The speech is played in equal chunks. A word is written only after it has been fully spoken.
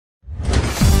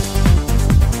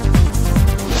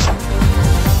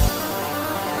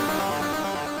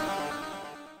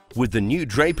With the new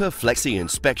Draper Flexi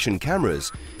inspection cameras,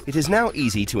 it is now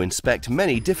easy to inspect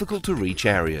many difficult-to-reach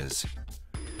areas.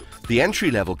 The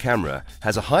entry-level camera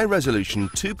has a high-resolution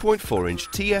 2.4-inch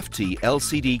TFT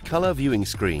LCD color viewing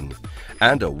screen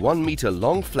and a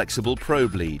 1-meter-long flexible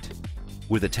probe lead,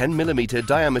 with a 10mm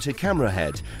diameter camera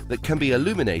head that can be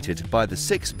illuminated by the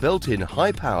 6 built-in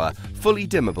high-power, fully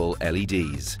dimmable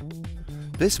LEDs.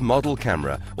 This model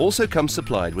camera also comes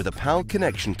supplied with a PAL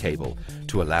connection cable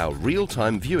to allow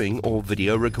real-time viewing or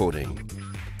video recording.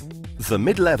 The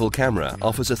mid-level camera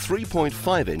offers a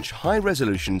 3.5-inch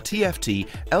high-resolution TFT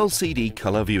LCD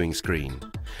color viewing screen,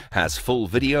 has full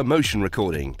video motion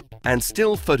recording and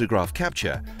still photograph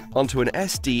capture onto an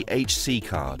SDHC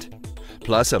card,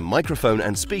 plus a microphone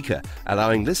and speaker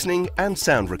allowing listening and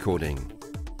sound recording.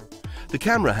 The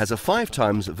camera has a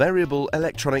 5x variable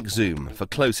electronic zoom for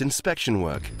close inspection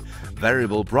work,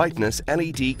 variable brightness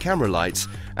LED camera lights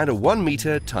and a 1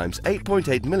 meter x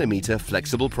 8.8mm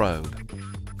flexible probe.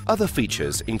 Other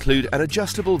features include an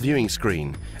adjustable viewing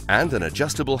screen and an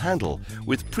adjustable handle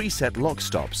with preset lock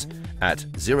stops at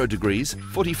 0 degrees,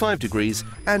 45 degrees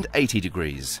and 80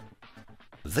 degrees.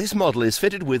 This model is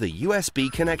fitted with a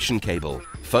USB connection cable,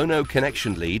 phono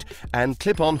connection lead and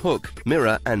clip-on hook,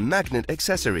 mirror and magnet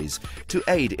accessories to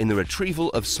aid in the retrieval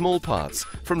of small parts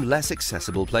from less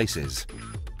accessible places.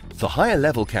 The higher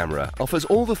level camera offers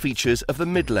all the features of the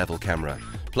mid-level camera,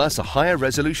 plus a higher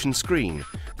resolution screen,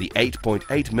 the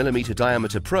 8.8mm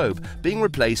diameter probe being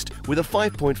replaced with a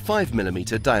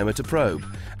 5.5mm diameter probe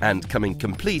and coming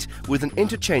complete with an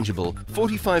interchangeable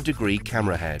 45-degree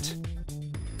camera head.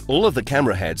 All of the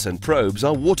camera heads and probes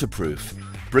are waterproof,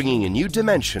 bringing a new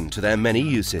dimension to their many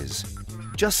uses.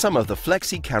 Just some of the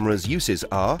Flexi camera's uses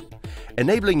are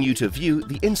enabling you to view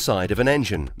the inside of an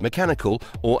engine, mechanical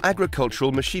or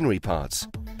agricultural machinery parts,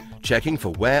 checking for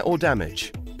wear or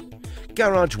damage.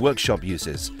 Garage workshop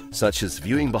uses, such as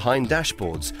viewing behind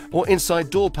dashboards or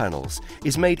inside door panels,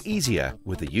 is made easier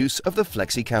with the use of the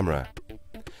Flexi camera.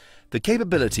 The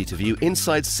capability to view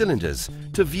inside cylinders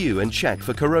to view and check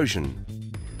for corrosion.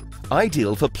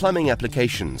 Ideal for plumbing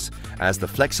applications, as the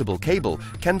flexible cable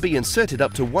can be inserted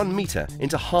up to 1 meter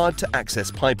into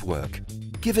hard-to-access pipework,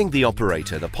 giving the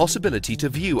operator the possibility to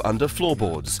view under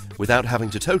floorboards without having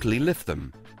to totally lift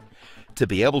them. To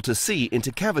be able to see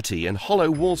into cavity and hollow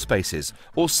wall spaces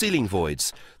or ceiling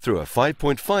voids through a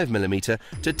 5.5mm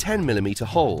to 10mm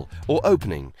hole or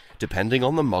opening, depending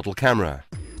on the model camera.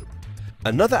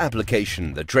 Another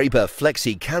application the Draper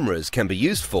Flexi cameras can be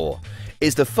used for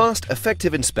is the fast,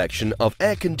 effective inspection of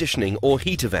air conditioning or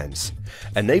heater vents,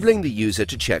 enabling the user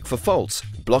to check for faults,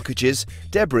 blockages,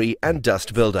 debris and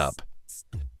dust buildup.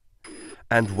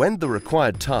 And when the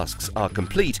required tasks are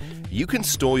complete, you can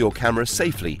store your camera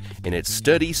safely in its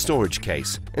sturdy storage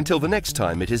case until the next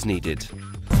time it is needed.